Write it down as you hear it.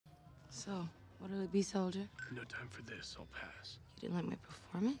So, what'll it be, soldier? No time for this. I'll pass. You didn't like my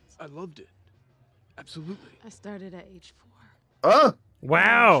performance? I loved it. Absolutely. I started at age 4. Oh,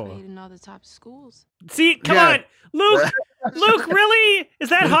 Wow. Trade in all the top schools. See, come Yeah. on, Luke. Luke, really? Is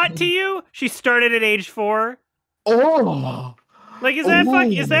that hot to you? She started at age 4. oh, Like, is that fuck?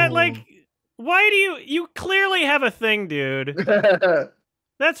 Is that like? Why do you clearly have a thing, dude?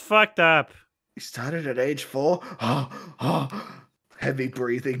 That's fucked up. He started at age 4. Heavy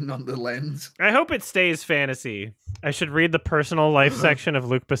breathing on the lens. I hope it stays fantasy. I should read the personal life section of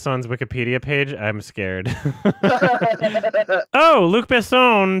Luc Besson's Wikipedia page. I'm scared. Oh, Luc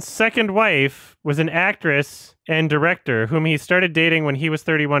Besson's second wife was an actress and director whom he started dating when he was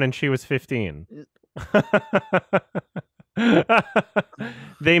 31 and she was 15.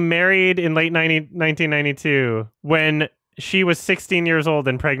 They married in late 1992 when she was 16 years old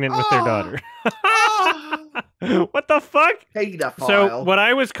and pregnant with their daughter. What the fuck? Pedophile. So what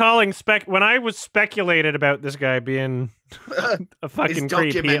I was calling when I was speculated about this guy being a fucking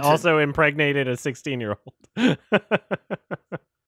creep, he documented. also impregnated a 16-year-old.